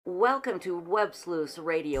Welcome to Web Sleuths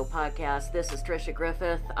Radio Podcast. This is Trisha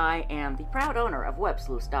Griffith. I am the proud owner of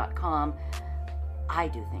WebSleuths.com. I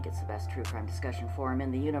do think it's the best true crime discussion forum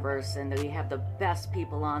in the universe, and we have the best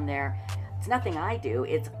people on there. It's nothing I do,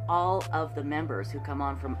 it's all of the members who come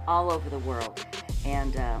on from all over the world,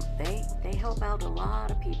 and they help out a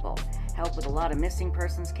lot of people, help with a lot of missing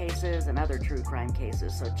persons cases and other true crime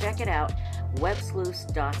cases. So check it out,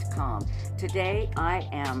 WebSleuths.com. Today I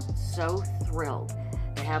am so thrilled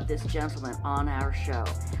to have this gentleman on our show.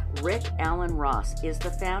 Rick Alan Ross is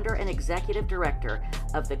the founder and executive director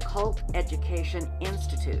of the Cult Education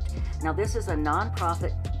Institute. Now, this is a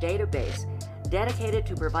nonprofit database dedicated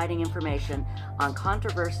to providing information on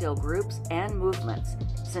controversial groups and movements.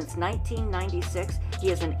 Since 1996,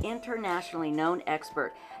 he is an internationally known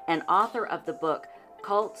expert and author of the book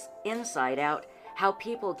Cults Inside Out: How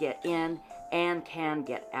People Get In and Can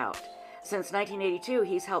Get Out. Since 1982,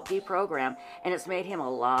 he's helped deprogram, and it's made him a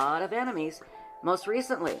lot of enemies. Most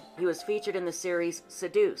recently, he was featured in the series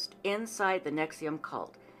Seduced, Inside the NXIVM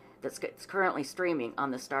Cult, that's currently streaming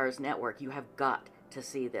on the Starz Network. You have got to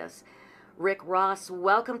see this. Rick Ross,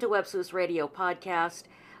 welcome to Web Sleuths Radio Podcast.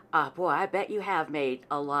 Boy, I bet you have made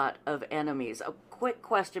a lot of enemies. A quick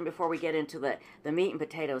question before we get into the meat and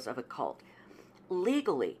potatoes of a cult.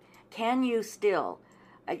 Legally, can you still...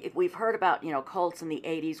 We've heard about, cults in the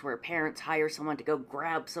 80s where parents hire someone to go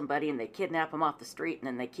grab somebody and they kidnap them off the street and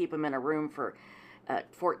then they keep them in a room for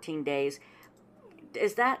 14 days.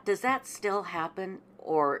 Does that still happen,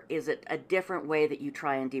 or is it a different way that you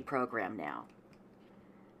try and deprogram now?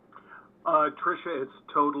 Tricia, it's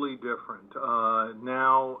totally different.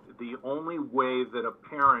 Now, the only way that a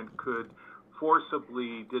parent could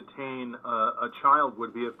forcibly detain a child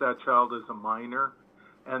would be if that child is a minor,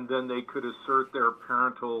 and then they could assert their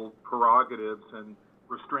parental prerogatives and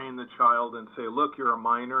restrain the child and say, look, you're a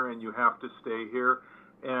minor and you have to stay here,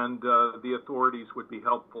 and the authorities would be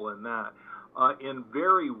helpful in that. In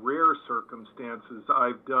very rare circumstances,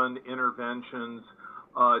 I've done interventions,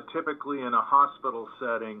 typically in a hospital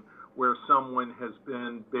setting, where someone has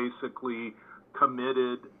been basically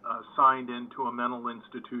committed, signed into a mental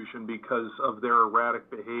institution because of their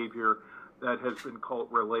erratic behavior that has been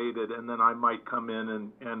cult-related, and then I might come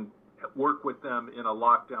in and work with them in a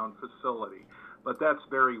lockdown facility. But that's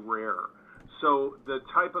very rare. So the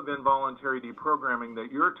type of involuntary deprogramming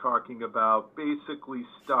that you're talking about basically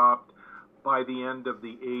stopped by the end of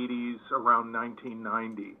the 80s, around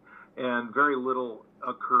 1990, and very little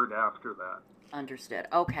occurred after that. Understood.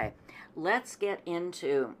 Okay, let's get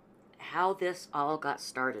into how this all got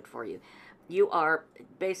started for you. You are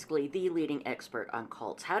basically the leading expert on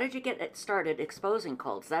cults. How did you get it started exposing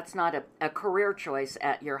cults? That's not a career choice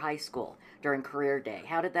at your high school during career day.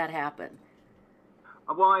 How did that happen?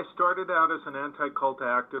 Well, I started out as an anti-cult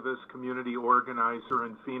activist, community organizer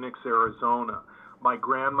in Phoenix, Arizona. My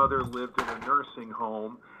grandmother lived in a nursing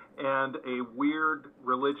home, and a weird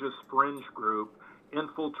religious fringe group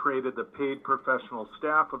infiltrated the paid professional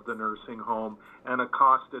staff of the nursing home and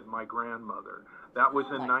accosted my grandmother. That was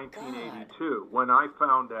in 1982. When I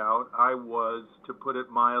found out, I was, to put it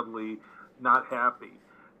mildly, not happy.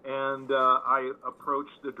 And I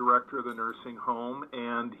approached the director of the nursing home,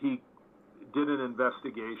 and he did an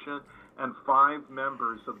investigation, and 5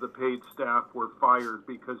 members of the paid staff were fired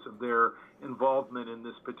because of their involvement in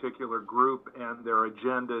this particular group and their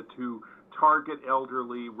agenda to target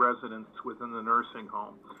elderly residents within the nursing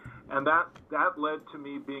home. And that led to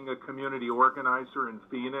me being a community organizer in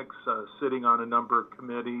Phoenix, sitting on a number of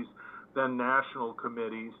committees, then national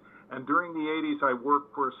committees. And during the 80s, I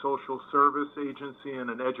worked for a social service agency and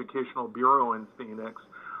an educational bureau in Phoenix,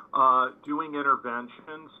 doing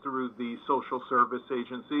interventions through the social service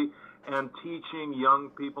agency and teaching young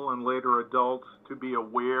people and later adults to be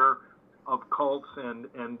aware of cults. And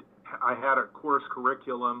I had a course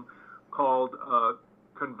curriculum called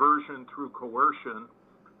Conversion Through Coercion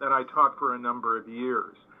that I taught for a number of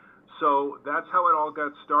years. So that's how it all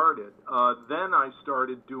got started. Then I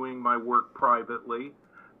started doing my work privately,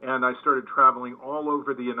 and I started traveling all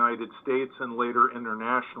over the United States and later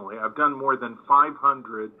internationally. I've done more than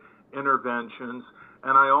 500 interventions,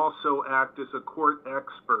 and I also act as a court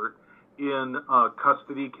expert in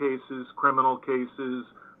custody cases, criminal cases,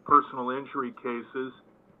 personal injury cases.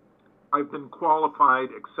 I've been qualified,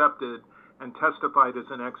 accepted, and testified as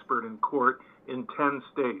an expert in court in 10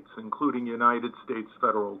 states, including United States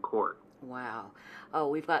Federal Court. Wow. Oh,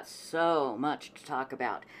 we've got so much to talk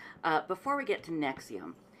about. Before we get to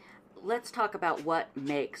NXIVM, let's talk about what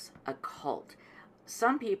makes a cult.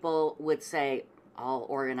 Some people would say all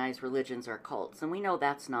organized religions are cults, and we know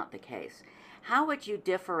that's not the case. How would you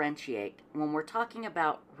differentiate when we're talking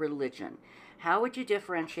about religion? How would you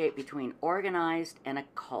differentiate between organized and a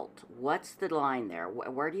cult? What's the line there?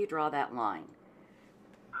 Where do you draw that line?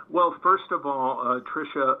 Well, first of all,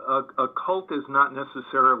 Tricia, a cult is not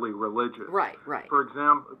necessarily religious. Right. For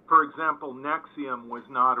example, NXIVM was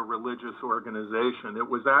not a religious organization. It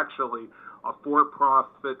was actually a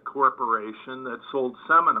for-profit corporation that sold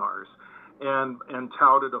seminars and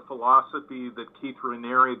touted a philosophy that Keith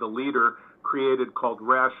Raniere, the leader, created called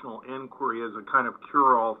rational inquiry as a kind of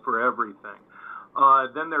cure-all for everything.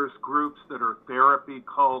 Then there's groups that are therapy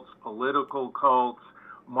cults, political cults,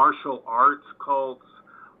 martial arts cults,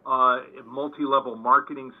 multi-level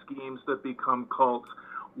marketing schemes that become cults.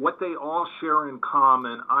 What they all share in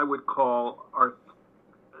common, I would call, are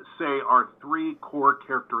three core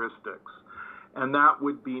characteristics. And that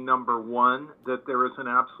would be, number one, that there is an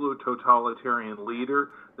absolute totalitarian leader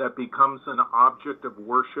that becomes an object of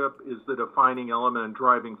worship, is the defining element and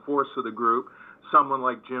driving force of the group. Someone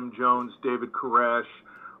like Jim Jones, David Koresh,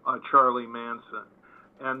 Charlie Manson.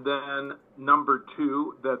 And then number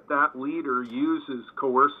two, that leader uses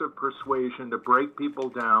coercive persuasion to break people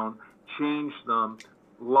down, change them,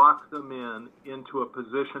 lock them into a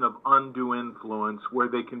position of undue influence where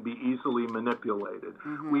they can be easily manipulated.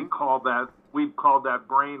 Mm-hmm. We'd call that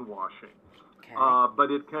brainwashing. Okay.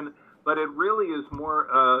 But it really is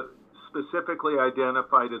more specifically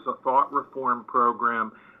identified as a thought reform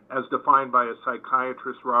program, as defined by a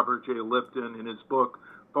psychiatrist, Robert J. Lipton, in his book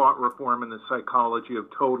Thought Reform and the Psychology of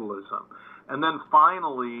Totalism. And then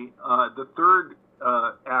finally, the third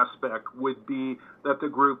aspect would be that the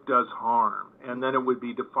group does harm, and then it would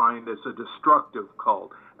be defined as a destructive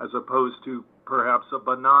cult as opposed to perhaps a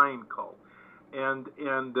benign cult. And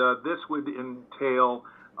this would entail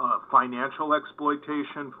financial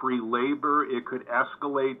exploitation, free labor. It could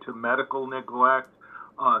escalate to medical neglect,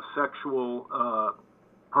 sexual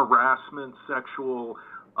harassment, sexual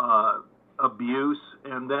abuse,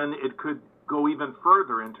 and then it could go even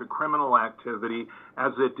further into criminal activity,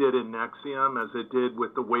 as it did in NXIVM, as it did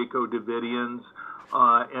with the Waco Davidians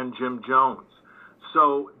and Jim Jones.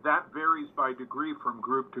 So that varies by degree from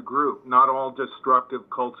group to group. Not all destructive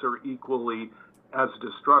cults are equally as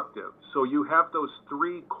destructive. So you have those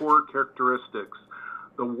three core characteristics: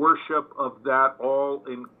 the worship of that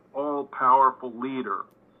all-powerful leader,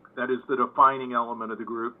 that is the defining element of the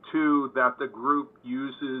group. Two, that the group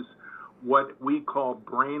uses what we call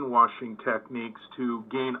brainwashing techniques to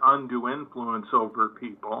gain undue influence over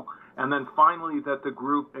people. And then finally, that the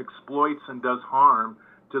group exploits and does harm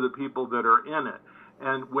to the people that are in it.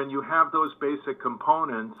 And when you have those basic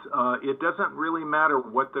components, it doesn't really matter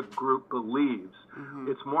what the group believes.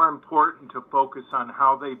 Mm-hmm. It's more important to focus on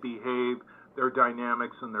how they behave, their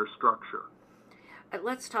dynamics, and their structure.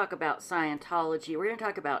 Let's talk about Scientology. We're going to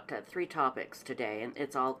talk about three topics today, and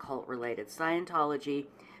it's all cult-related. Scientology,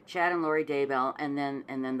 Chad and Lori Daybell, and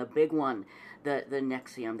then the big one, the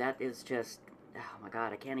NXIVM. That is just, oh my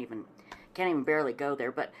God, I can't even barely go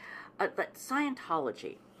there. But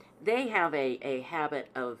Scientology, they have a habit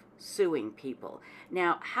of suing people.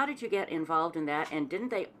 Now, how did you get involved in that? And didn't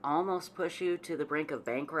they almost push you to the brink of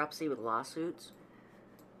bankruptcy with lawsuits?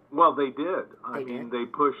 Well, they did. I mean, they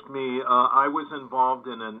pushed me. I was involved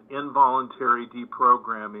in an involuntary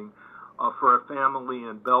deprogramming for a family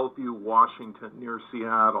in Bellevue, Washington, near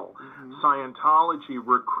Seattle. Mm-hmm. Scientology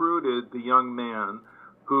recruited the young man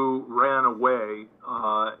who ran away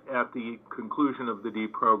at the conclusion of the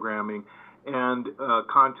deprogramming and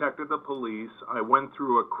contacted the police. I went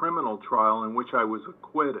through a criminal trial in which I was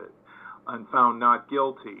acquitted and found not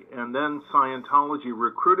guilty. And then Scientology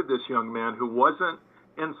recruited this young man who wasn't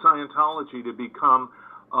in Scientology to become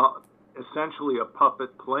essentially a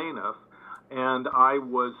puppet plaintiff, and I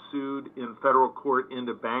was sued in federal court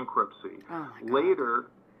into bankruptcy. Oh my God.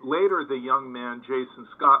 Later, the young man, Jason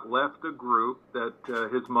Scott, left the group that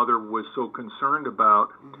his mother was so concerned about,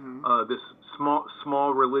 mm-hmm. This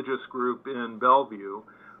small religious group in Bellevue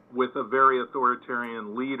with a very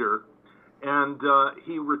authoritarian leader, and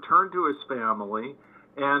he returned to his family.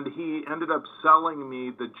 And he ended up selling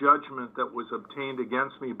me the judgment that was obtained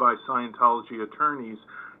against me by Scientology attorneys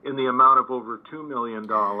in the amount of over $2 million.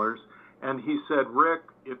 And he said, Rick,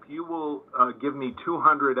 if you will give me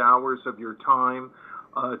 200 hours of your time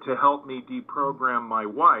to help me deprogram my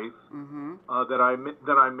wife, mm-hmm.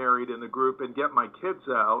 that I married in the group, and get my kids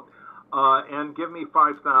out, and give me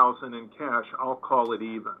 $5,000 in cash, I'll call it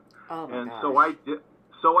even. Oh my gosh.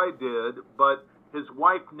 So I did, but his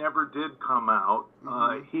wife never did come out.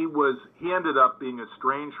 Mm-hmm. He ended up being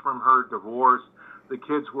estranged from her, divorced. The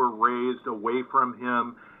kids were raised away from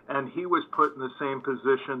him, and he was put in the same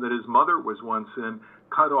position that his mother was once in,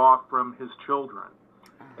 cut off from his children.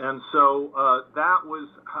 And so that was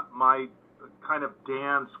my kind of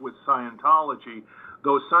dance with Scientology,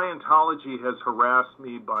 though Scientology has harassed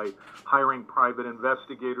me by hiring private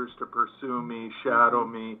investigators to pursue me, shadow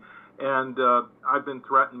me, and I've been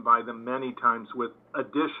threatened by them many times with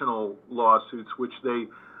additional lawsuits, which they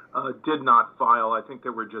did not file. I think they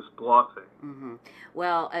were just bluffing. Mm-hmm.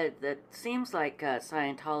 Well, it seems like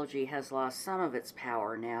Scientology has lost some of its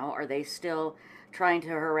power now. Are they still trying to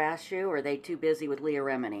harass you, or are they too busy with Leah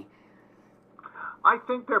Remini? I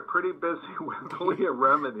think they're pretty busy with Leah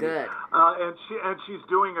Remini. Good. And she's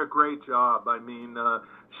doing a great job. I mean,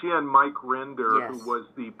 she and Mike Rinder, yes. who was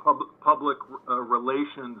the public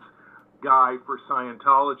relations guy for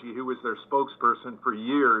Scientology, who was their spokesperson for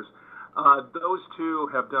years, those two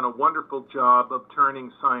have done a wonderful job of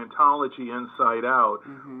turning Scientology inside out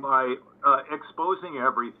by exposing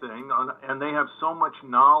everything, and they have so much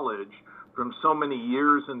knowledge from so many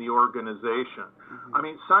years in the organization. I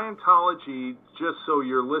mean, Scientology, just so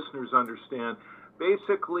your listeners understand,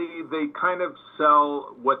 basically they kind of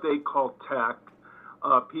sell what they call tech.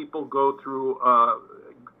 People go through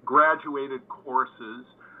graduated courses.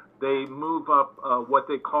 They move up what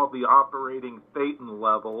they call the operating Phaeton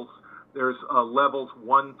levels. There's levels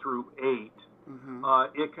 1 through 8.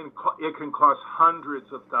 It can cost hundreds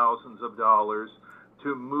of thousands of dollars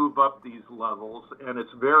to move up these levels, and it's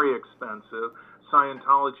very expensive.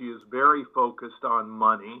 Scientology is very focused on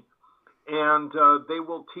money, and they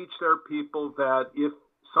will teach their people that if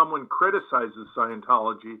someone criticizes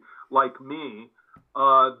Scientology, like me,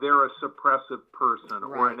 they're a suppressive person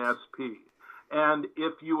or an SP. And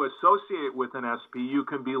if you associate with an SP, you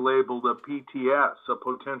can be labeled a PTS, a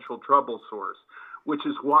potential trouble source, which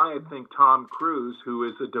is why I think Tom Cruise, who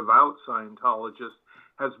is a devout Scientologist,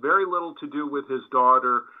 has very little to do with his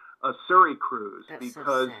daughter, Suri Cruise,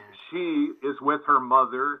 because she is with her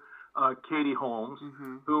mother, Katie Holmes,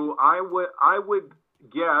 who I would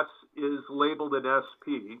guess is labeled an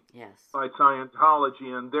SP by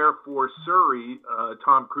Scientology, and therefore Suri,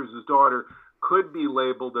 Tom Cruise's daughter, could be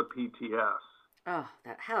labeled a PTS. Oh,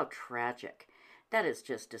 how tragic. That is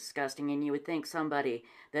just disgusting, and you would think somebody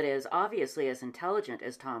that is obviously as intelligent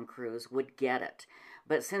as Tom Cruise would get it.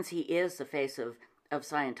 But since he is the face of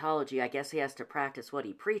Scientology, I guess he has to practice what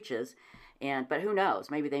he preaches, but who knows?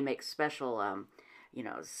 Maybe they make special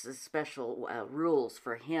rules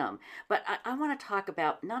for him. But I want to talk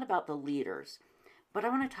about, not about the leaders, but I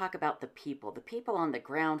want to talk about the people on the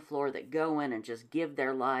ground floor that go in and just give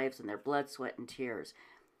their lives and their blood, sweat, and tears.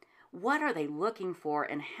 What are they looking for,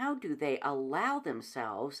 and how do they allow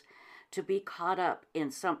themselves to be caught up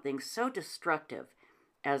in something so destructive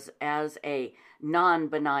as a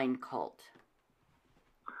non-benign cult?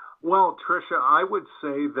 Well, Tricia, I would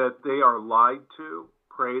say that they are lied to,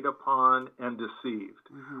 preyed upon, and deceived.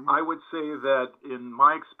 I would say that in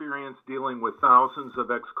my experience dealing with thousands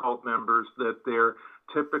of ex-cult members, that they're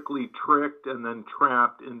typically tricked and then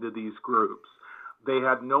trapped into these groups. They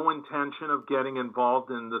had no intention of getting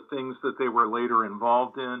involved in the things that they were later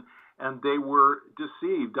involved in, and they were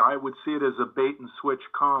deceived. I would see it as a bait and switch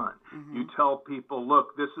con. You tell people,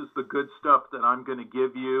 look, this is the good stuff that I'm going to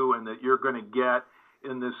give you and that you're going to get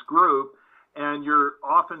in this group, and you're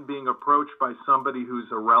often being approached by somebody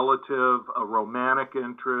who's a relative, a romantic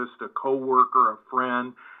interest, a coworker, a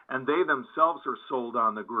friend, and they themselves are sold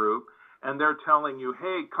on the group, and they're telling you,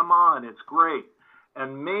 hey, come on, it's great.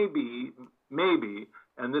 And maybe,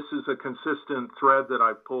 and this is a consistent thread that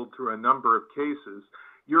I've pulled through a number of cases,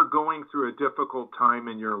 you're going through a difficult time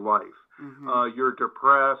in your life. You're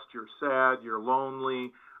depressed, you're sad, you're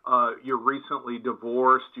lonely, you're recently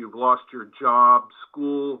divorced, you've lost your job,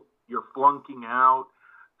 school, you're flunking out.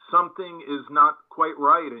 Something is not quite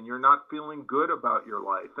right, and you're not feeling good about your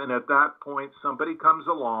life. And at that point, somebody comes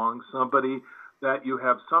along, somebody that you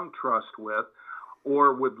have some trust with,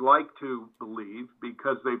 or would like to believe,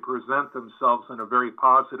 because they present themselves in a very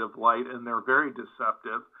positive light and they're very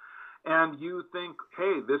deceptive. And you think,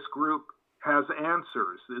 hey, this group has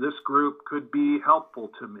answers. This group could be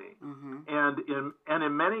helpful to me. And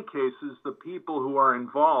in many cases, the people who are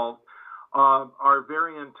involved are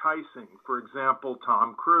very enticing. For example,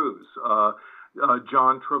 Tom Cruise,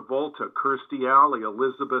 John Travolta, Kirstie Alley,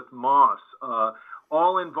 Elizabeth Moss,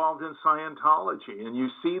 all involved in Scientology. And you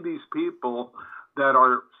see these people that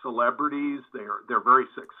are celebrities, they're very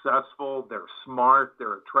successful, they're smart,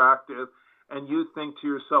 they're attractive, and you think to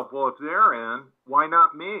yourself, well, if they're in, why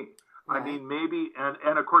not me? Right. I mean, maybe,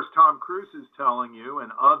 and of course Tom Cruise is telling you,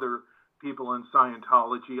 and other people in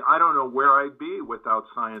Scientology, I don't know where I'd be without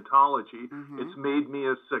Scientology. It's made me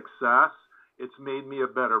a success. It's made me a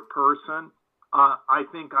better person. I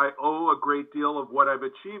think I owe a great deal of what I've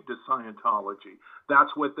achieved to Scientology.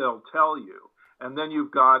 That's what they'll tell you. And then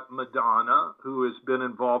you've got Madonna, who has been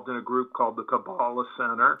involved in a group called the Kabbalah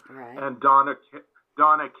Center. Right. And Donna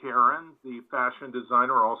Karan, the fashion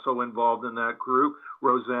designer, also involved in that group.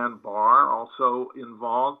 Roseanne Barr, also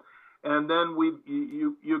involved. And then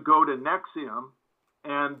you go to NXIVM,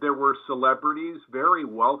 and there were celebrities, very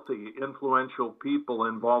wealthy, influential people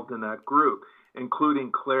involved in that group,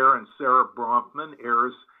 including Claire and Sarah Bronfman,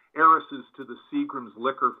 heiresses to the Seagram's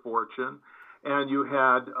liquor fortune. And you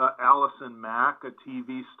had Allison Mack, a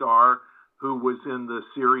TV star who was in the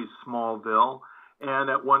series Smallville. And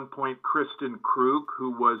at one point, Kristen Krug,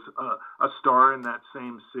 who was a star in that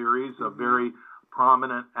same series, a very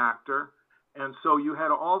prominent actor. And so you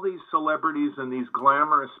had all these celebrities and these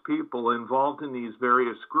glamorous people involved in these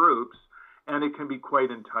various groups, and it can be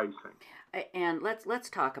quite enticing. And let's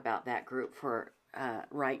talk about that group for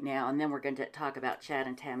right now, and then we're going to talk about Chad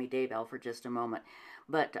and Tammy Daybell for just a moment.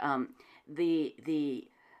 But the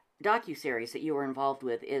docuseries that you were involved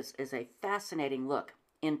with is a fascinating look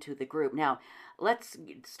into the group. Now, let's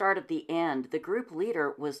start at the end. The group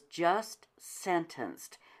leader was just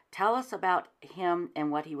sentenced. Tell us about him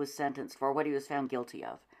and what he was sentenced for, what he was found guilty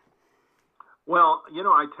of. Well,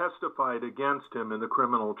 I testified against him in the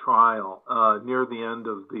criminal trial near the end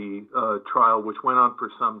of the trial, which went on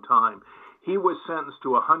for some time. He was sentenced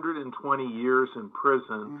to 120 years in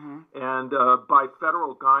prison, and by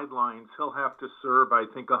federal guidelines, he'll have to serve, I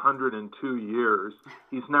think, 102 years.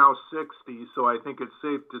 He's now 60, so I think it's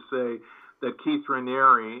safe to say that Keith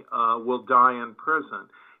Raniere will die in prison.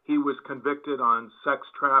 He was convicted on sex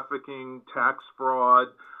trafficking, tax fraud,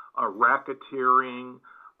 racketeering.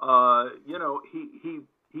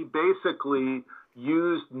 He basically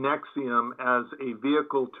used NXIVM as a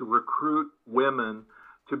vehicle to recruit women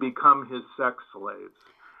to become his sex slaves.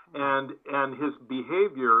 And his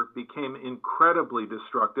behavior became incredibly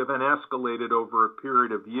destructive and escalated over a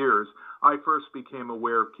period of years. I first became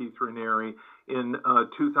aware of Keith Raniere in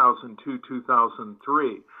 2002,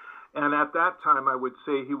 2003. And at that time, I would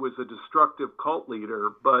say he was a destructive cult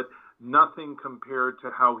leader, but nothing compared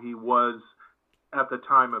to how he was at the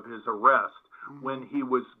time of his arrest, when he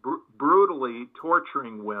was brutally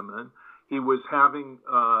torturing women. He was having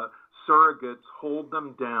surrogates hold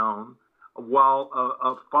them down while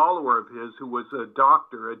a follower of his, who was a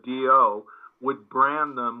doctor, a DO, would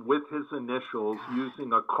brand them with his initials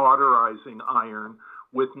using a cauterizing iron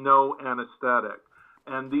with no anesthetic.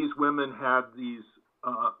 And these women had these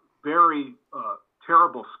very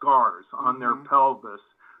terrible scars on their pelvis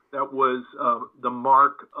that was the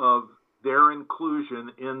mark of their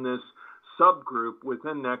inclusion in this subgroup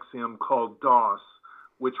within NXIVM called DOS,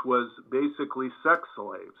 which was basically sex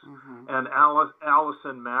slaves. And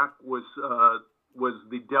Allison Mack was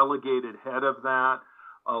the delegated head of that.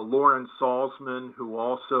 Lauren Salzman, who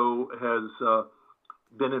also has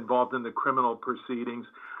been involved in the criminal proceedings.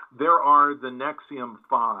 There are the NXIVM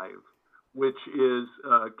Five, which is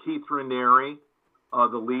Keith Raniere,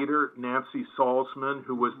 the leader, Nancy Salzman,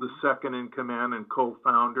 who was the second in command and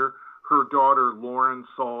co-founder, her daughter Lauren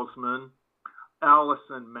Salzman,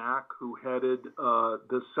 Allison Mack, who headed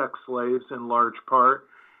the sex slaves in large part,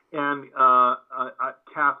 and I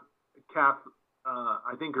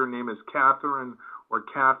think her name is Catherine or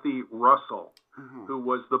Kathy Russell, who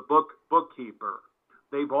was the bookkeeper.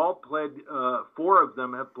 They've all pled, four of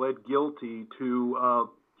them have pled guilty to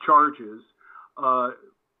charges. And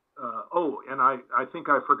I think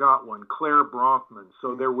I forgot one, Claire Bronfman.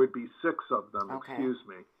 So there would be six of them, excuse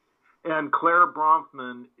me. And Claire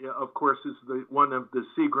Bronfman, of course, is one of the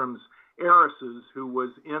Seagram's heiresses who was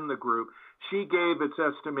in the group. She gave, it's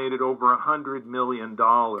estimated, over $100 million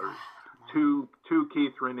to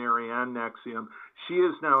Keith Raniere and NXIVM. She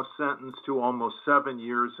is now sentenced to almost 7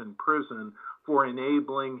 years in prison for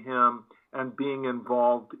enabling him and being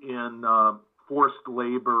involved in forced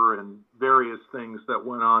labor and various things that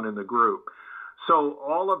went on in the group. So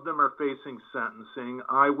all of them are facing sentencing.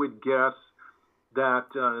 I would guess that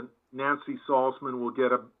Nancy Salzman will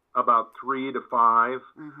get about 3 to 5,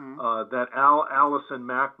 that Allison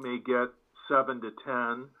Mack may get 7 to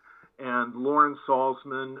 10, and Lauren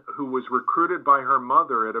Salzman, who was recruited by her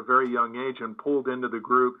mother at a very young age and pulled into the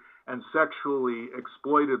group and sexually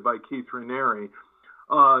exploited by Keith Raniere,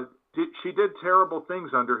 she did terrible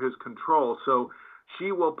things under his control. So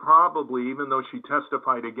she will probably, even though she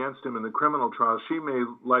testified against him in the criminal trial, she may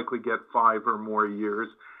likely get 5 or more years.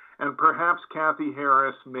 And perhaps Kathy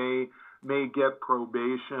Harris may get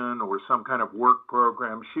probation or some kind of work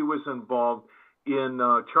program. She was involved in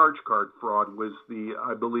charge card fraud was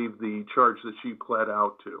I believe the charge that she pled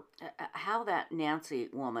out to. How that Nancy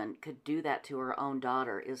woman could do that to her own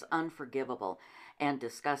daughter is unforgivable and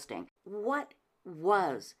disgusting. What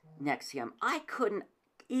was NXIVM. I couldn't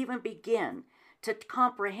even begin to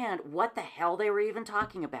comprehend what the hell they were even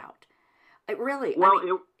talking about. It really,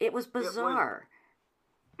 Well, it was bizarre.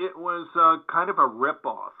 It was kind of a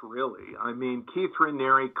ripoff, really. I mean, Keith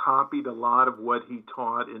Raniere copied a lot of what he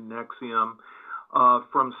taught in NXIVM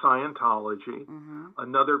from Scientology. Mm-hmm.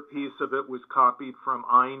 Another piece of it was copied from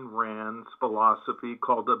Ayn Rand's philosophy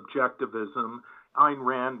called objectivism. Ayn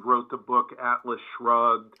Rand wrote the book Atlas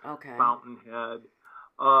Shrugged, Fountainhead.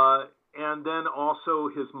 And then also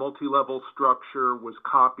his multi-level structure was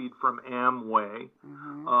copied from Amway,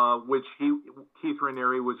 mm-hmm. Which Keith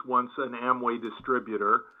Raniere was once an Amway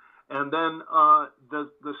distributor. And then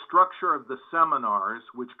the structure of the seminars,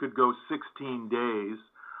 which could go 16 days,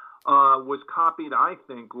 was copied, I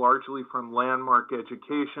think, largely from Landmark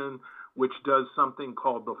Education, which does something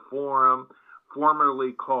called the Forum,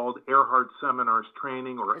 formerly called Earhart Seminars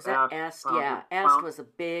Training, or Is that EST? Yeah, EST was a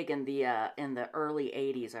big in the early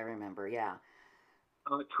 80s, I remember, yeah.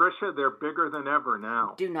 Tricia, they're bigger than ever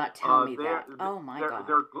now. Do not tell me that. Oh, my God.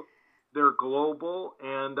 They're global,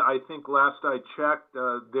 and I think last I checked,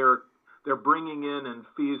 they're bringing in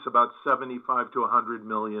fees about $75 to $100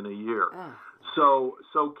 million a year. Oh.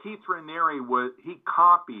 So Keith Raniere he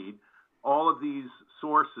copied all of these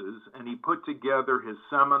sources, and he put together his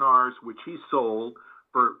seminars, which he sold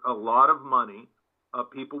for a lot of money.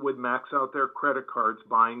 People would max out their credit cards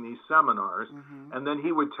buying these seminars, mm-hmm. and then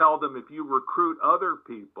he would tell them, if you recruit other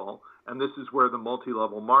people, and this is where the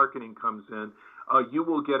multi-level marketing comes in, you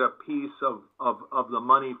will get a piece of the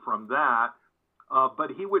money from that.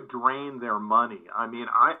 But he would drain their money. I mean,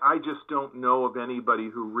 I just don't know of anybody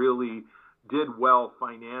who really did well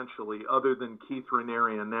financially other than Keith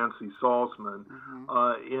Raniere and Nancy Salzman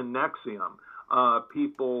mm-hmm. in NXIVM.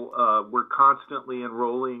 People were constantly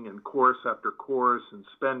enrolling in course after course and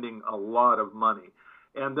spending a lot of money.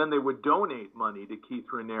 And then they would donate money to Keith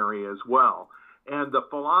Raniere as well. And the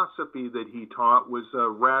philosophy that he taught was a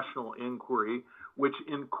rational inquiry, which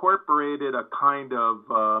incorporated a kind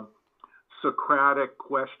of Socratic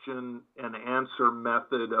question and answer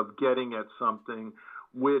method of getting at something,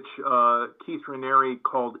 which Keith Raniere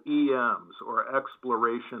called EMs, or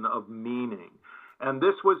exploration of meaning. And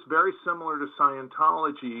this was very similar to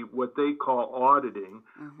Scientology, what they call auditing,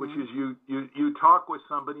 mm-hmm. which is you talk with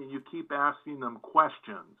somebody and you keep asking them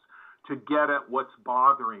questions to get at what's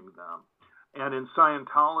bothering them. And in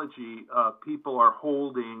Scientology, people are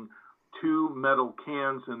holding two metal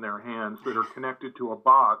cans in their hands that are connected to a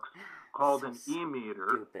box called an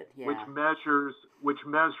e-meter, yeah. which measures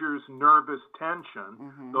nervous tension,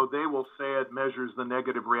 mm-hmm. though they will say it measures the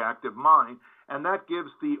negative reactive mind. And that gives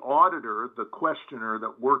the auditor, the questioner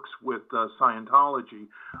that works with Scientology,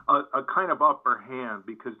 a kind of upper hand,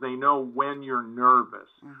 because they know when you're nervous,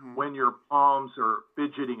 mm-hmm. when your palms are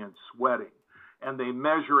fidgeting and sweating. And they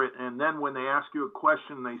measure it, and then when they ask you a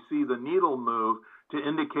question, they see the needle move to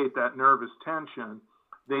indicate that nervous tension.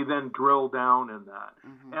 They then drill down in that.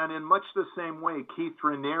 Mm-hmm. And in much the same way, Keith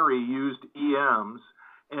Raniere used EMs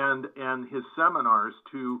and his seminars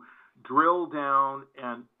to drill down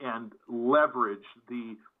and leverage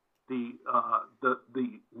the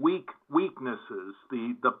weaknesses,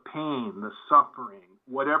 the pain, the suffering,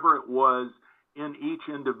 whatever it was in each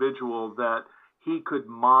individual that he could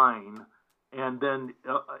mine, and then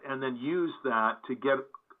use that to get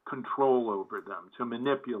control over them, to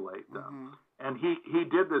manipulate them. Mm-hmm. And he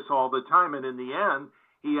did this all the time. And in the end,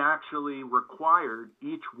 he actually required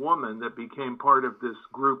each woman that became part of this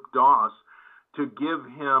group DOS to give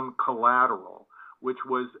him collateral, which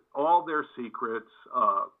was all their secrets,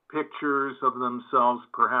 pictures of themselves,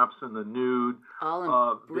 perhaps in the nude.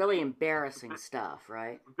 Really embarrassing stuff,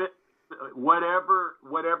 right? Whatever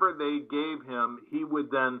they gave him, he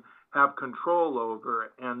would then have control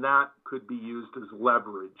over, and that could be used as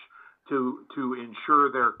leverage to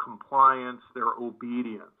ensure their compliance, their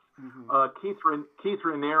obedience. Mm-hmm. Keith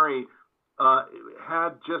Raniere had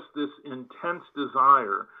just this intense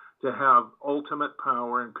desire to have ultimate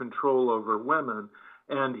power and control over women,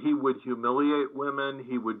 and he would humiliate women,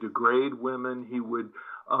 he would degrade women, he would,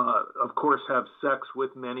 of course, have sex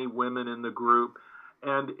with many women in the group.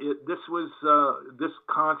 And this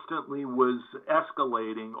constantly was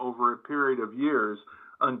escalating over a period of years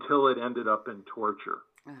until it ended up in torture.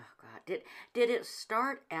 Oh God! Did it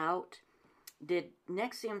start out? Did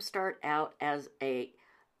NXIVM start out as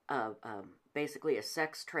basically a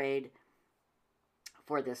sex trade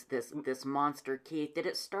for this monster Keith? Did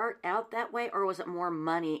it start out that way, or was it more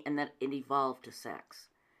money and then it evolved to sex?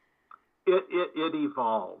 It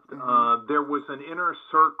evolved. There was an inner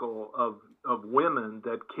circle of women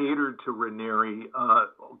that catered to Raniere,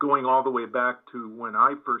 going all the way back to when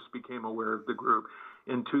I first became aware of the group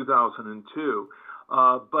in 2002.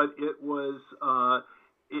 But it was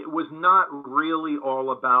not really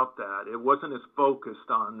all about that. It wasn't as focused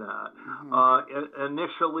on that.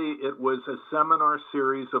 Initially, it was a seminar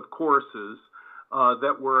series of courses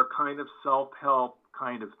that were a kind of self-help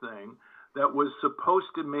kind of thing that was supposed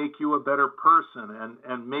to make you a better person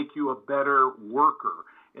and make you a better worker.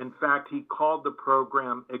 In fact, he called the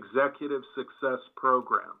program Executive Success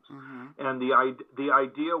Programs. And the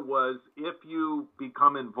idea was, if you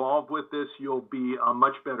become involved with this, you'll be a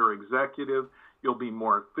much better executive, you'll be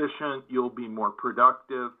more efficient, you'll be more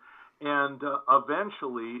productive. And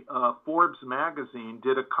eventually, Forbes magazine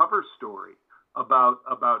did a cover story about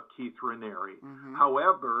Keith Raniere.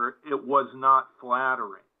 However, it was not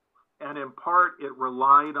flattering. And in part, it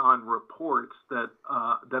relied on reports that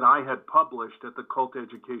I had published at the Cult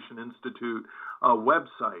Education Institute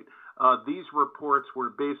website. These reports were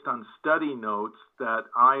based on study notes that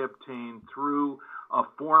I obtained through a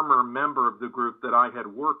former member of the group that I had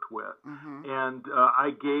worked with, and I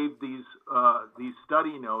gave these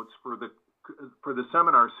study notes for the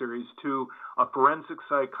seminar series to a forensic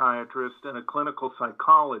psychiatrist and a clinical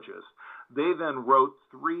psychologist. They then wrote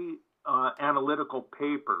 3 analytical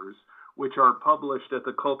papers, which are published at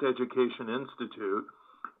the Cult Education Institute,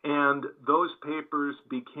 and those papers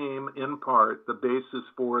became, in part, the basis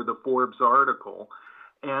for the Forbes article,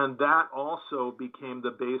 and that also became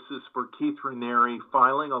the basis for Keith Raniere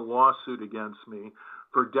filing a lawsuit against me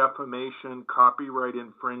for defamation, copyright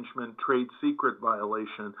infringement, trade secret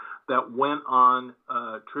violation that went on,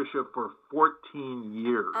 Tricia, for 14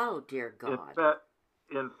 years. Oh, dear God.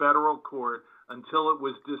 In federal court, until it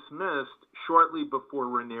was dismissed shortly before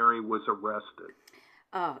Raniere was arrested.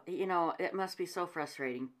 Oh, it must be so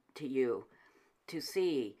frustrating to you to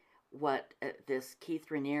see what this Keith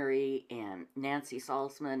Raniere and Nancy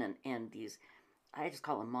Salzman and these, I just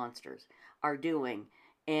call them monsters, are doing.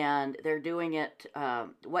 And they're doing it,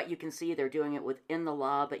 what you can see, they're doing it within the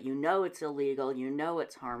law, but it's illegal,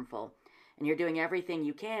 it's harmful. And you're doing everything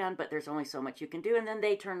you can, but there's only so much you can do, and then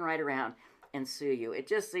they turn right around and sue you. It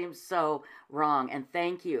just seems so wrong. And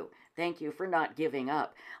thank you for not giving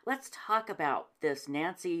up. Let's talk about this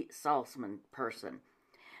Nancy Salzman person.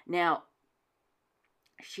 Now,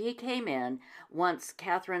 she came in once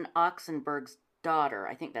Catherine Oxenberg's daughter,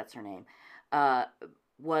 I think that's her name,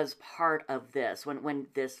 was part of this. When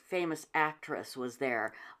this famous actress was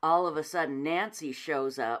there, all of a sudden Nancy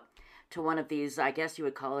shows up to one of these, I guess you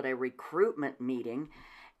would call it a recruitment meeting,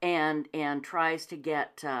 and tries to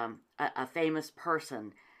get a famous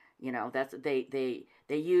person. That's they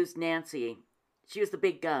used Nancy. She was the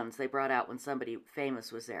big guns they brought out when somebody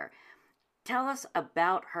famous was there. Tell us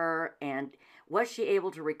about her, and was she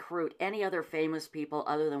able to recruit any other famous people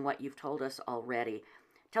other than what you've told us already?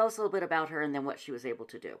 Tell us a little bit about her and then what she was able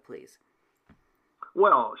to do, please.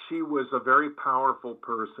 Well, she was a very powerful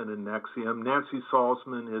person in NXIVM. Nancy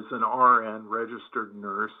Salzman is an RN, registered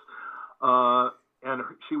nurse, and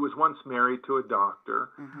she was once married to a doctor.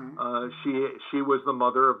 She was the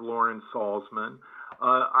mother of Lauren Salzman.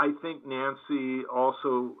 I think Nancy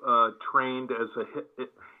also trained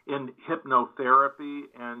in hypnotherapy,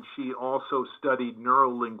 and she also studied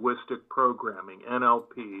neuro-linguistic programming,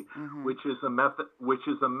 NLP, which is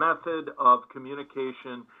a method of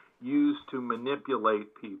communication used to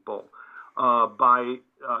manipulate people by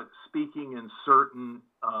speaking in certain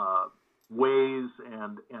ways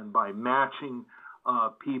and by matching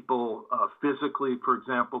people physically, for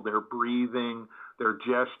example, their breathing, their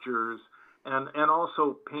gestures, and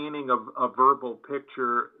also painting a verbal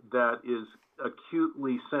picture that is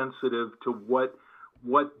acutely sensitive to what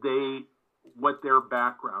their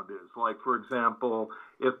background is. Like, for example,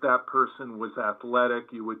 if that person was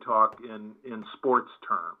athletic, you would talk in sports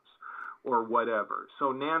terms or whatever.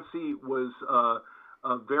 So Nancy was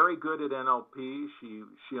very good at NLP.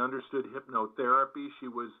 She understood hypnotherapy. She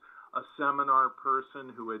was a seminar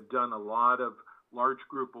person who had done a lot of large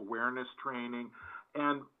group awareness training.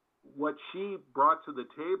 And what she brought to the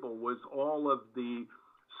table was all of the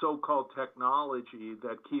so-called technology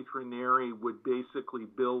that Keith Raniere would basically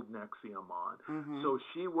build NXIVM on. So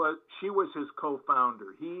she was his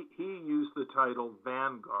co-founder. He used the title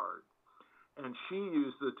Vanguard, and she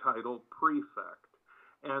used the title Prefect,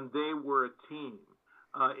 and they were a team.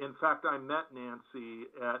 In fact, I met Nancy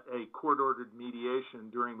at a court-ordered mediation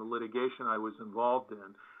during the litigation I was involved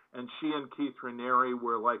in, and she and Keith Raniere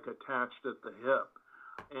were like attached at the hip,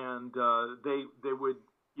 and they would,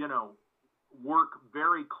 work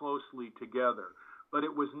very closely together. But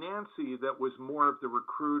it was Nancy that was more of the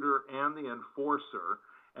recruiter and the enforcer,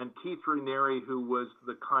 and Keith Raniere, who was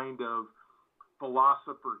the kind of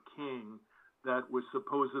philosopher king that was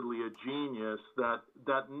supposedly a genius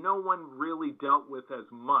that no one really dealt with as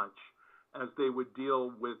much as they would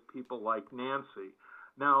deal with people like Nancy.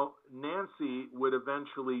 Now, Nancy would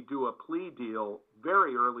eventually do a plea deal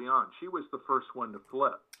very early on. She was the first one to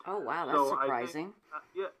flip. Oh, wow, that's surprising.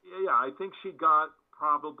 I think she got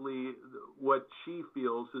probably what she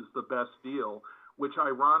feels is the best deal, which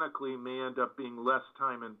ironically may end up being less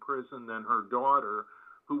time in prison than her daughter,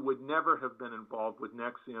 who would never have been involved with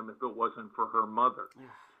NXIVM if it wasn't for her mother.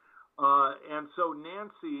 And so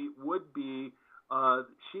Nancy would be,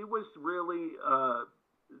 she was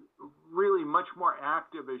really much more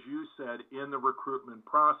active, as you said, in the recruitment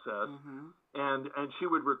process. And she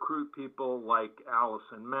would recruit people like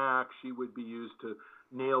Allison Mack. She would be used to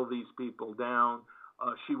nail these people down.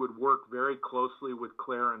 She would work very closely with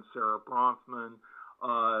Claire and Sarah Bronfman.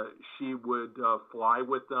 She would fly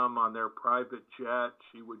with them on their private jet.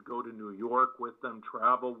 She would go to New York with them,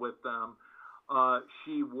 travel with them.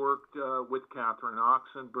 She worked with Catherine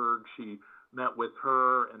Oxenberg. She met with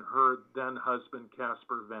her and her then husband,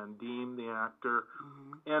 Casper Van Dien, the actor.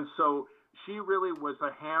 And so she really was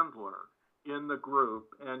a handler in the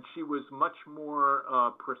group, and she was much more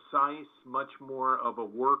precise, much more of a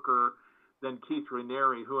worker than Keith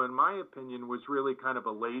Raniere, who, in my opinion, was really kind of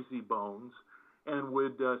a lazy bones and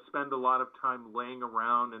would spend a lot of time laying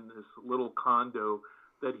around in this little condo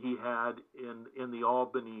that he had in the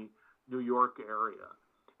Albany, New York area.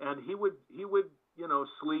 And he would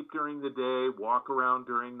sleep during the day, walk around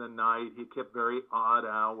during the night. He kept very odd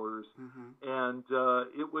hours, and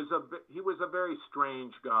he was a very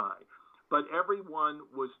strange guy. But everyone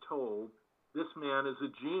was told, this man is a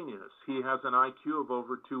genius. He has an IQ of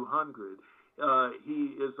over 200.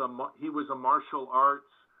 He was a martial arts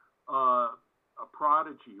a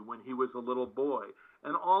prodigy when he was a little boy.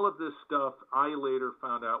 And all of this stuff I later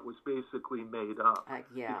found out was basically made up.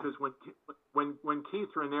 Because when Keith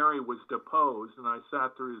Raniere was deposed, and I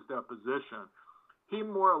sat through his deposition, he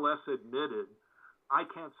more or less admitted, I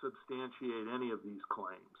can't substantiate any of these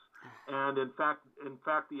claims. And in fact,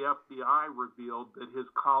 the FBI revealed that his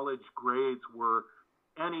college grades were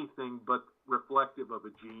anything but reflective of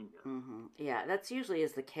a genius. Yeah, that's usually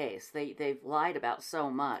is the case. They've lied about so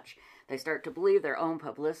much. They start to believe their own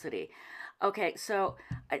publicity. Okay, so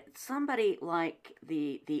somebody like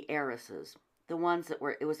the heiresses, the ones that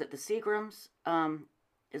were, was it the Seagrams?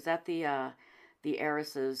 Is that the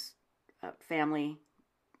heiresses family?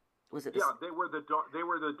 Was it? Yeah, they were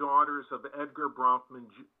the daughters of Edgar Bronfman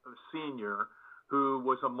Sr., who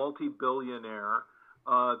was a multi-billionaire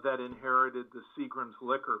that inherited the Seagram's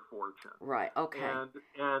liquor fortune. Right. Okay.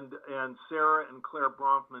 And Sarah and Claire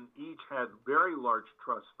Bronfman each had very large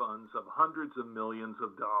trust funds of hundreds of millions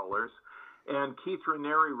of dollars. And Keith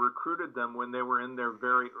Raniere recruited them when they were in their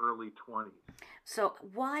very early 20s. So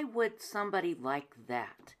why would somebody like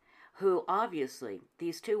that, who obviously,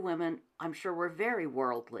 these two women, I'm sure, were very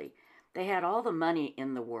worldly. They had all the money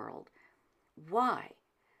in the world. Why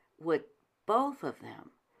would both of them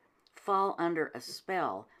fall under a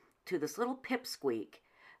spell to this little pipsqueak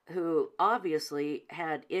who obviously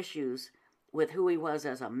had issues with who he was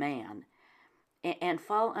as a man, and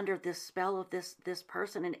fall under this spell of this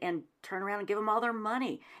person and turn around and give them all their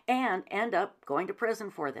money and end up going to prison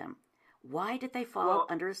for them? Why did they fall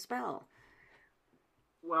under a spell?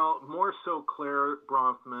 Well, more so Claire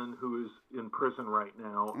Bronfman, who is in prison right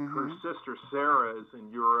now. Her sister Sarah is in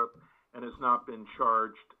Europe and has not been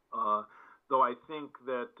charged, though I think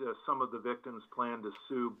that some of the victims plan to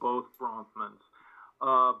sue both Bronfmans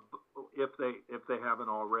if they haven't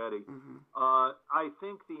already. I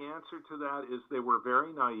think the answer to that is they were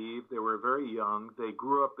very naive. They were very young. They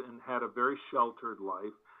grew up and had a very sheltered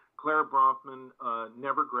life. Claire Bronfman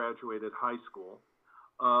never graduated high school.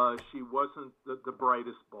 She wasn't the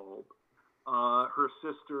brightest bulb. Her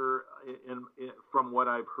sister, from what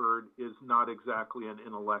I've heard, is not exactly an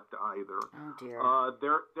intellect either. Oh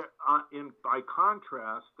dear. By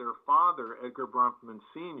contrast, their father, Edgar Bronfman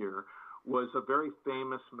Sr., was a very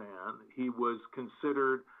famous man. He was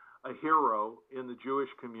considered a hero in the Jewish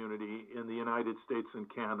community in the United States and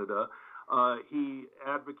Canada. He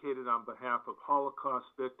advocated on behalf of Holocaust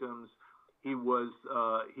victims. He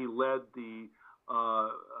led the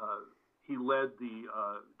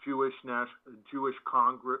Jewish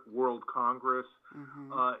Congress, World Congress.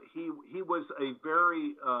 He was a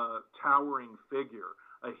very towering figure,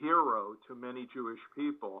 a hero to many Jewish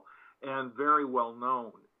people, and very well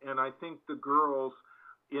known. And I think the girls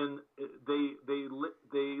they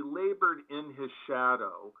labored in his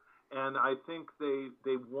shadow And I think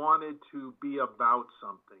they wanted to be about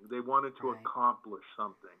something. They wanted to accomplish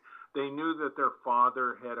something. They knew that their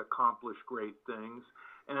father had accomplished great things.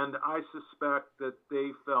 And I suspect that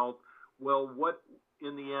they felt, well, what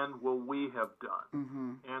in the end will we have done?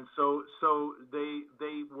 Mm-hmm. And so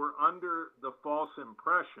they were under the false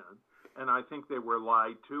impression, and I think they were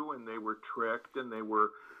lied to, and they were tricked, and they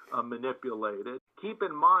were manipulated. Keep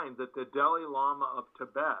in mind that the Dalai Lama of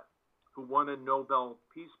Tibet, who won a Nobel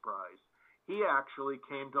Peace Prize, he actually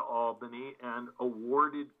came to Albany and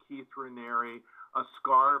awarded Keith Raniere a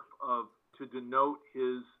scarf to denote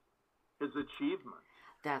his achievement.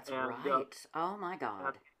 That's right. Oh my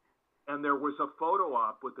God. And there was a photo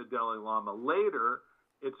op with the Dalai Lama. Later,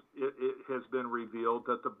 it has been revealed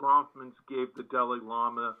that the Bronfmans gave the Dalai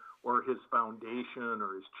Lama or his foundation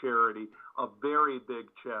or his charity a very big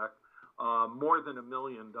check, more than $1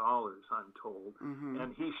 million, I'm told. Mm-hmm.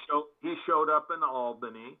 And he showed up in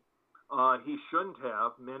Albany. He shouldn't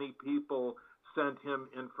have. Many people sent him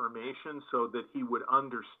information so that he would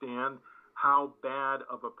understand how bad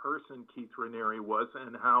of a person Keith Raniere was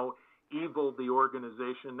and how evil the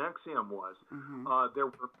organization NXIVM was. Mm-hmm. There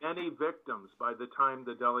were many victims by the time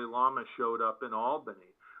the Dalai Lama showed up in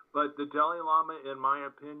Albany. But the Dalai Lama, in my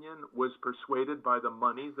opinion, was persuaded by the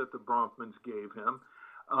money that the Bronfmans gave him.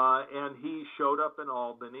 And he showed up in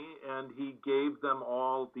Albany and he gave them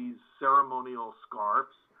all these ceremonial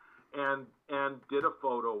scarves and did a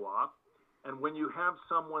photo op. And when you have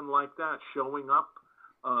someone like that showing up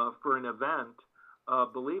for an event,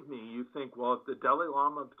 believe me, you think, well, if the Dalai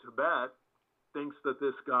Lama of Tibet thinks that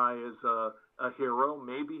this guy is a hero,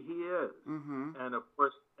 maybe he is. Mm-hmm. And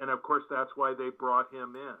of course, that's why they brought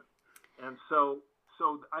him in. And so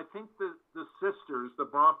I think the sisters, the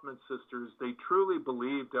Bronfman sisters, they truly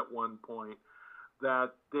believed at one point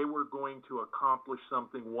that they were going to accomplish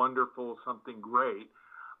something wonderful, something great.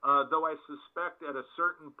 Though I suspect at a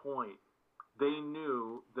certain point, they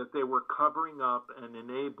knew that they were covering up and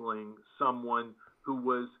enabling someone who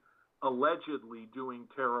was allegedly doing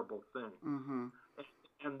terrible things. Mm-hmm.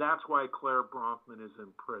 And that's why Claire Bronfman is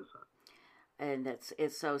in prison. And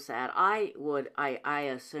it's so sad. I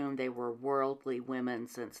assume they were worldly women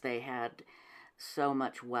since they had so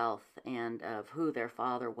much wealth and of who their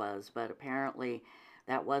father was, but apparently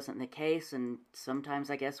that wasn't the case. And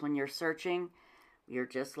sometimes I guess when you're searching, you're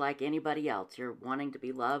just like anybody else. You're wanting to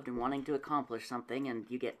be loved and wanting to accomplish something, and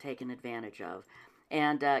you get taken advantage of.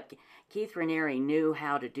 And Keith Raniere knew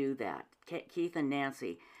how to do that. Keith and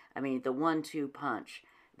Nancy, I mean, the 1-2 punch.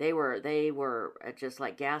 They were just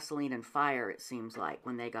like gasoline and fire, it seems like,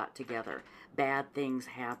 when they got together. Bad things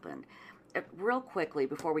happened. Real quickly,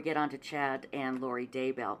 before we get on to Chad and Lori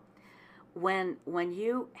Daybell, when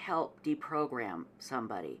you help deprogram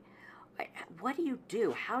somebody, what do you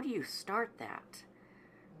do? How do you start that?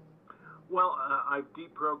 Well, I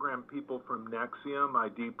deprogram people from NXIVM. I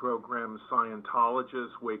deprogram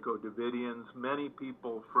Scientologists, Waco Davidians, many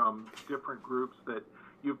people from different groups that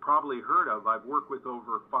you've probably heard of. I've worked with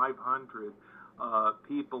over 500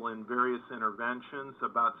 people in various interventions.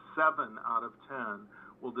 About 7 out of 10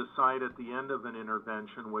 will decide at the end of an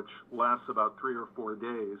intervention, which lasts about 3 or 4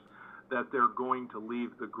 days, that they're going to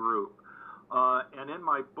leave the group. And in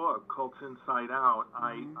my book, Cults Inside Out,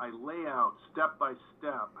 I lay out step by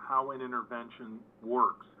step how an intervention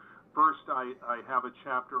works. First, I have a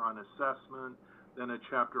chapter on assessment, then a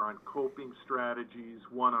chapter on coping strategies,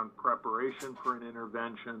 one on preparation for an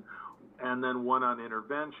intervention, and then one on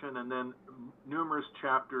intervention, and then numerous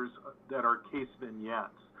chapters that are case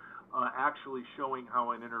vignettes, actually showing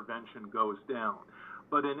how an intervention goes down.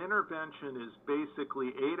 But an intervention is basically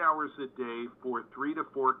 8 hours a day for 3 to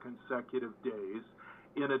 4 consecutive days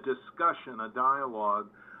in a discussion, a dialogue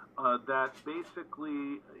that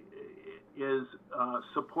basically is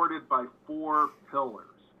supported by 4 pillars.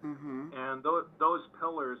 Mm-hmm. And those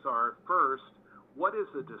pillars are, first, what is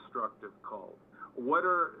a destructive cult? What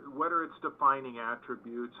are its defining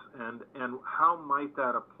attributes, and how might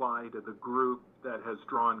that apply to the group that has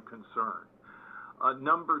drawn concern?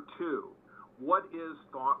 Number 2, what is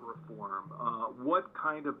thought reform? What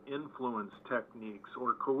kind of influence techniques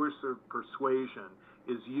or coercive persuasion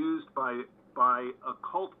is used by a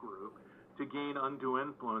cult group to gain undue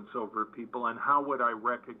influence over people, and how would I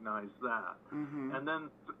recognize that? Mm-hmm.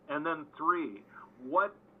 And then 3,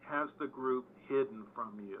 what has the group hidden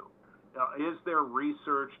from you? Is there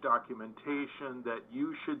research, documentation that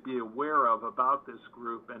you should be aware of about this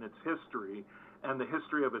group and its history and the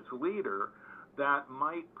history of its leader that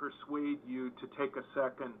might persuade you to take a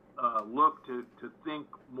second look, to think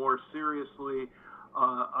more seriously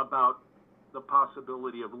about the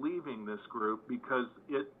possibility of leaving this group, because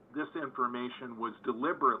this information was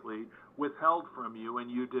deliberately withheld from you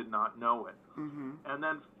and you did not know it. Mm-hmm.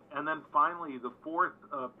 And then finally, the fourth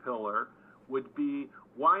pillar would be,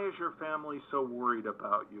 why is your family so worried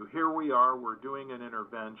about you? Here we are, we're doing an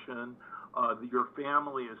intervention. Your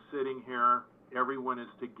family is sitting here, everyone is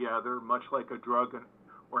together, much like a drug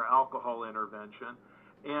or alcohol intervention.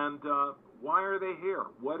 And why are they here?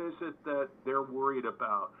 What is it that they're worried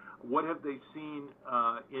about? What have they seen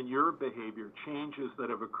in your behavior, changes that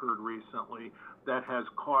have occurred recently that has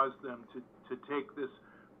caused them to take this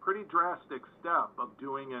pretty drastic step of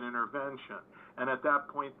doing an intervention? And at that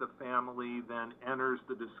point, the family then enters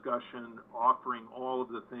the discussion, offering all of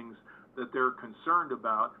the things that they're concerned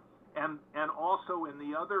about. And also in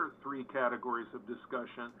the other three categories of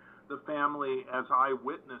discussion, the family as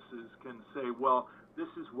eyewitnesses can say, well, this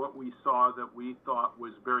is what we saw that we thought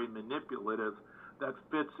was very manipulative, that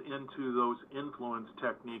fits into those influence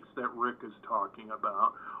techniques that Rick is talking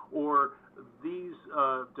about, or these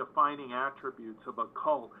defining attributes of a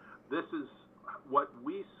cult. This is what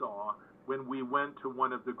we saw when we went to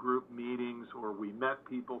one of the group meetings, or we met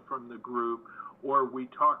people from the group, or we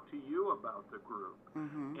talked to you about the group.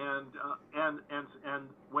 Mm-hmm. And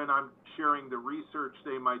when I'm sharing the research,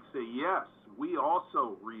 they might say, yes, we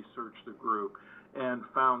also researched the group and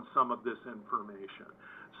found some of this information.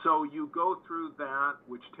 So you go through that,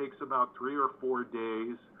 which takes about 3 or 4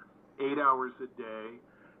 days, 8 hours a day,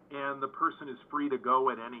 and the person is free to go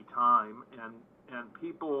at any time. And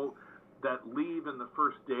people that leave in the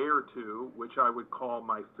first day or two, which I would call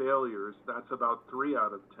my failures, that's about 3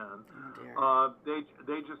 out of 10. Oh,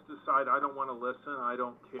 they just decide, I don't want to listen, I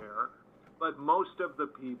don't care. But most of the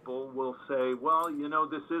people will say, well, you know,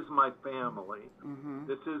 this is my family. Mm-hmm.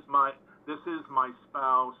 This is my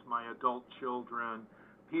spouse, my adult children,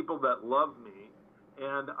 people that love me,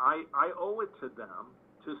 and I owe it to them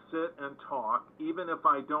to sit and talk, even if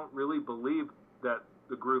I don't really believe that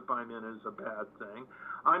the group I'm in is a bad thing.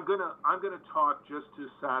 I'm gonna talk just to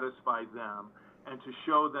satisfy them and to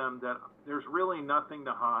show them that there's really nothing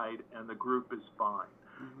to hide and the group is fine.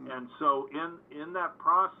 Mm-hmm. And so in that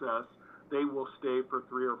process, they will stay for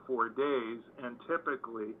 3 or 4 days, and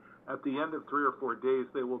typically at the end of 3 or 4 days,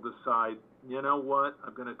 they will decide, you know what,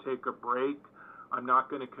 I'm going to take a break. I'm not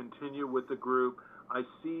going to continue with the group. I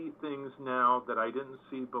see things now that I didn't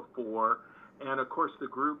see before. And of course, the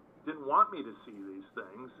group didn't want me to see these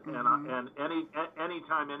things. Mm-hmm. And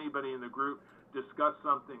anytime anybody in the group discussed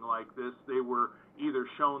something like this, they were either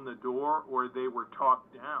shown the door or they were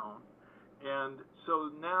talked down. And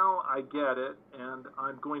so now I get it, and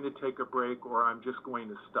I'm going to take a break, or I'm just going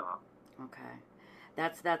to stop. Okay.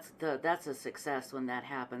 That's a success when that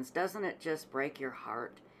happens. Doesn't it just break your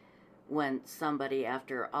heart when somebody,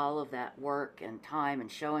 after all of that work and time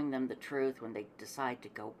and showing them the truth, when they decide to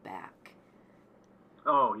go back?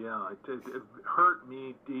 Oh, yeah. It hurt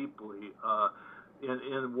me deeply.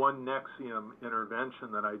 In one NXIVM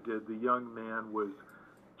intervention that I did, the young man was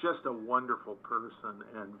just a wonderful person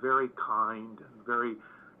and very kind and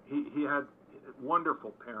he had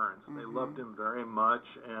wonderful parents. Mm-hmm. They loved him very much,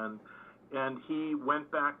 and he went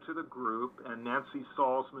back to the group, and Nancy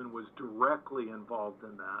Salzman was directly involved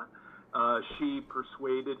in that. She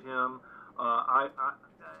persuaded him,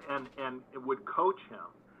 and would coach him,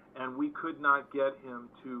 and we could not get him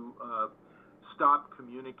to stop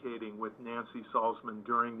communicating with Nancy Salzman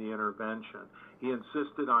during the intervention. He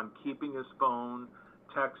insisted on keeping his phone,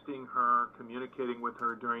 texting her, communicating with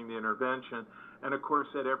her during the intervention, and of course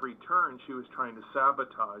at every turn she was trying to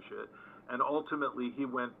sabotage it. And ultimately he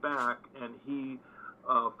went back, and he,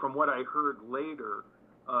 from what I heard later,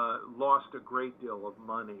 lost a great deal of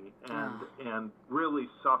money and really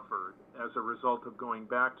suffered as a result of going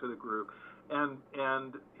back to the group.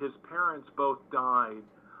 And his parents both died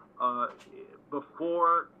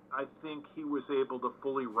before I think he was able to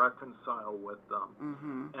fully reconcile with them.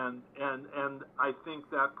 Mm-hmm. And I think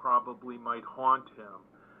that probably might haunt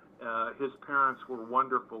him. His parents were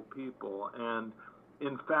wonderful people, and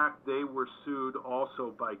in fact, they were sued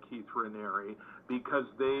also by Keith Raniere because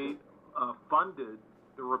they funded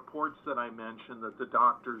the reports that I mentioned that the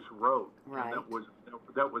doctors wrote, right, and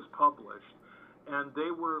that was published. And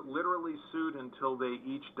they were literally sued until they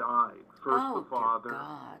each died. First the father,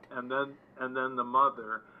 and then the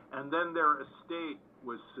mother, and then their estate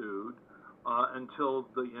was sued until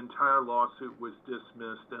the entire lawsuit was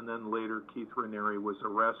dismissed, and then later Keith Raniere was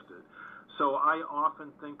arrested. So I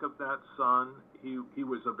often think of that son. He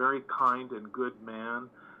was a very kind and good man,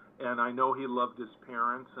 and I know he loved his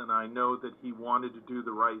parents, and I know that he wanted to do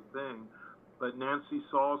the right thing. But Nancy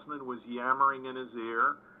Salzman was yammering in his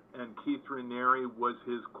ear, and Keith Raniere was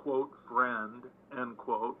his, quote, friend, end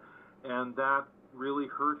quote, and that really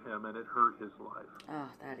hurt him, and it hurt his life. Oh,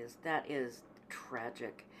 that is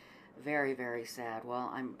tragic. Very, very sad.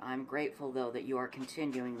 Well, I'm grateful though that you are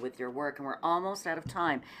continuing with your work, and we're almost out of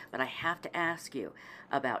time. But I have to ask you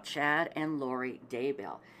about Chad and Lori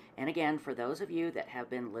Daybell. And again, for those of you that have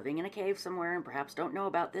been living in a cave somewhere and perhaps don't know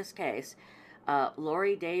about this case,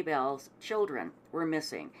 Lori Daybell's children were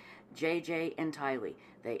missing, JJ and Tylee.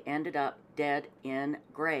 They ended up dead in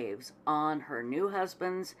graves on her new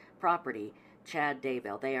husband's property, Chad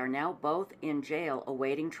Daybell. They are now both in jail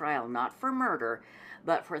awaiting trial, not for murder,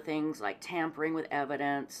 but for things like tampering with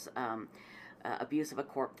evidence, abuse of a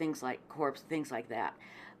corpse, things like that.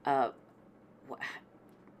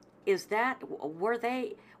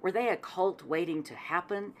 Were they a cult waiting to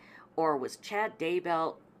happen, or was Chad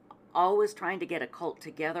Daybell always trying to get a cult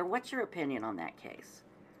together? What's your opinion on that case?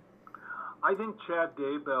 I think Chad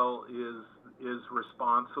Daybell is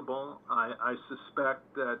responsible. I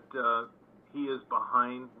suspect that he is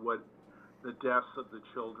behind the deaths of the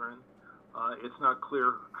children. It's not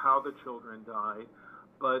clear how the children died,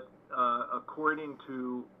 but according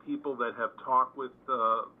to people that have talked with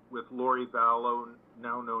Lori Vallow,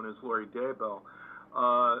 now known as Lori Daybell,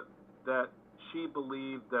 that she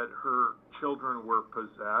believed that her children were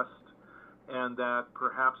possessed, and that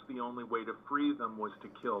perhaps the only way to free them was to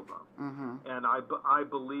kill them. Mm-hmm. And I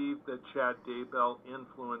believe that Chad Daybell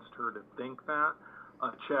influenced her to think that.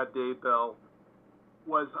 Chad Daybell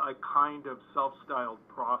was a kind of self-styled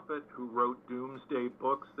prophet who wrote doomsday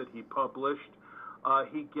books that he published.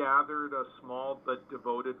 He gathered a small but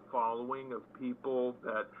devoted following of people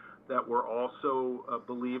that were also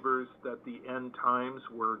believers that the end times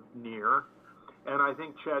were near. And I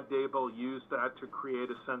think Chad Daybell used that to create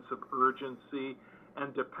a sense of urgency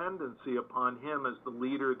and dependency upon him as the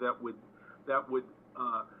leader that would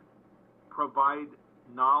provide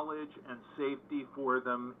knowledge and safety for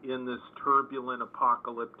them in this turbulent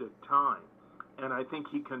apocalyptic time. And I think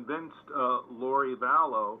he convinced Lori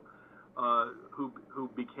Vallow, who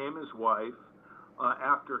became his wife,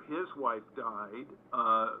 after his wife died,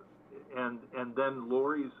 and then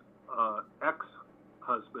Lori's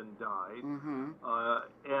ex-husband died, mm-hmm.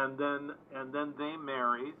 and then they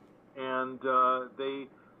married, and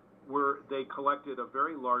they collected a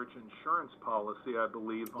very large insurance policy, I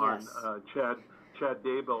believe, yes. on Chad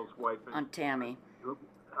Daybell's wife, on Tammy,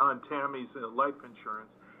 on Tammy's life insurance,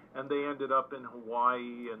 and they ended up in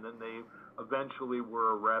Hawaii, and then they eventually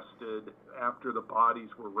were arrested after the bodies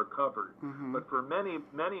were recovered. Mm-hmm. But for many,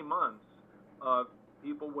 many months,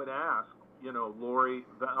 people would ask, Lori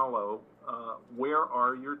Vallow, where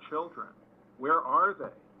are your children? Where are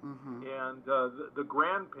they? Mm-hmm. And the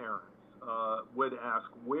grandparents would ask,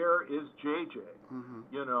 where is JJ?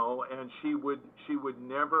 Mm-hmm. And she would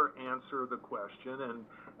never answer the question. And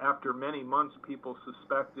after many months, people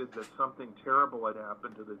suspected that something terrible had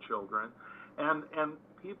happened to the children. And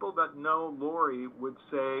people that know Lori would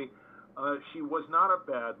say she was not a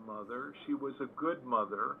bad mother. She was a good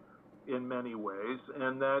mother in many ways,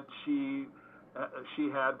 and that she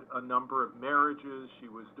had a number of marriages. She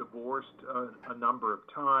was divorced a number of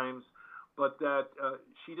times, but that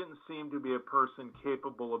she didn't seem to be a person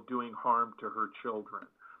capable of doing harm to her children.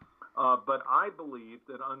 But I believe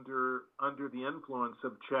that under the influence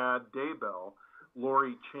of Chad Daybell,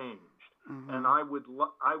 Lori changed. Mm-hmm. And I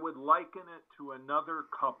would liken it to another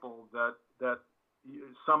couple that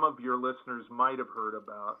some of your listeners might have heard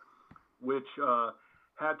about, which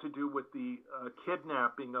had to do with the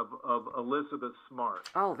kidnapping of Elizabeth Smart.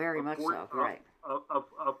 Oh, very much so, right.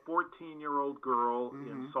 A 14-year-old girl mm-hmm.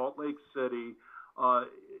 in Salt Lake City,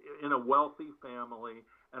 in a wealthy family,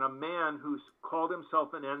 and a man who called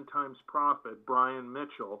himself an end times prophet, Brian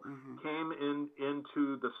Mitchell, mm-hmm. came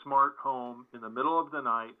into the Smart home in the middle of the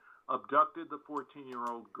night, abducted the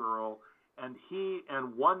 14-year-old girl, and he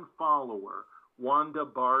and one follower, Wanda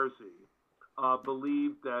Barzee,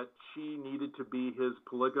 believed that she needed to be his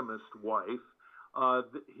polygamist wife.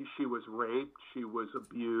 She was raped. She was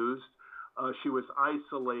abused. She was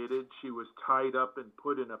isolated. She was tied up and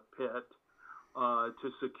put in a pit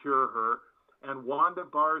to secure her. And Wanda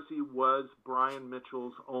Barzee was Brian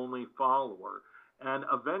Mitchell's only follower. And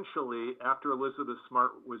eventually, after Elizabeth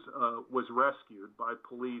Smart was rescued by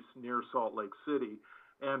police near Salt Lake City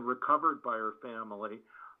and recovered by her family,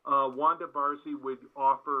 Wanda Barzee would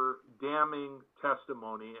offer damning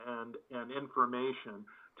testimony and information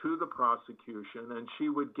to the prosecution, and she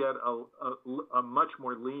would get a much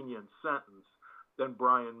more lenient sentence than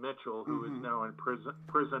Brian Mitchell, who mm-hmm. is now in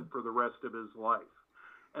prison for the rest of his life.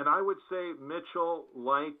 And I would say Mitchell,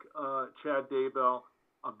 like Chad Daybell,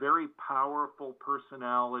 a very powerful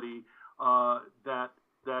personality that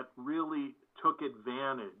really took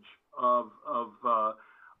advantage of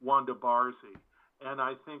Wanda Barzee. And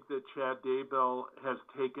I think that Chad Daybell has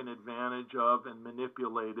taken advantage of and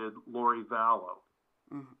manipulated Lori Vallow.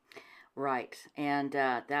 Mm-hmm. Right. And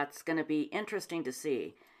that's going to be interesting to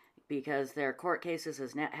see, because their court cases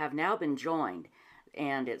have now been joined,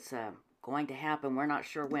 and it's going to happen. We're not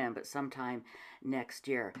sure when, but sometime next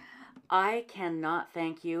year. I cannot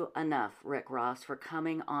thank you enough, Rick Ross, for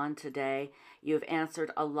coming on today. You've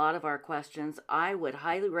answered a lot of our questions. I would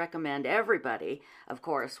highly recommend everybody, of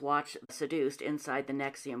course, watch Seduced Inside the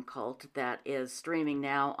NXIVM Cult, that is streaming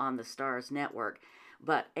now on the Starz Network.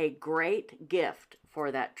 But a great gift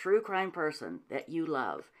for that true crime person that you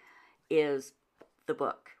love is the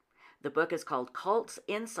book. The book is called Cults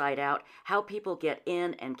Inside Out, How People Get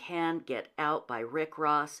In and Can Get Out by Rick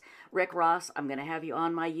Ross. Rick Ross, I'm going to have you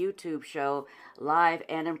on my YouTube show, live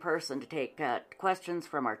and in person, to take questions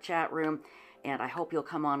from our chat room, and I hope you'll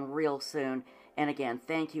come on real soon. And again,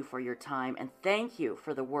 thank you for your time, and thank you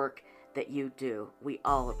for the work that you do. We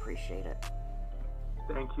all appreciate it.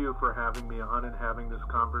 Thank you for having me on and having this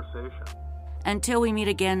conversation. Until we meet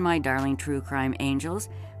again, my darling true crime angels,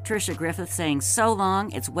 Tricia Griffith saying so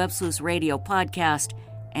long. It's Web Sleuths Radio Podcast,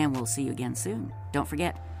 and we'll see you again soon. Don't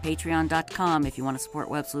forget, patreon.com if you want to support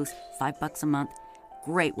Web Sleuths, $5 a month.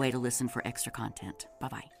 Great way to listen for extra content.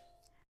 Bye-bye.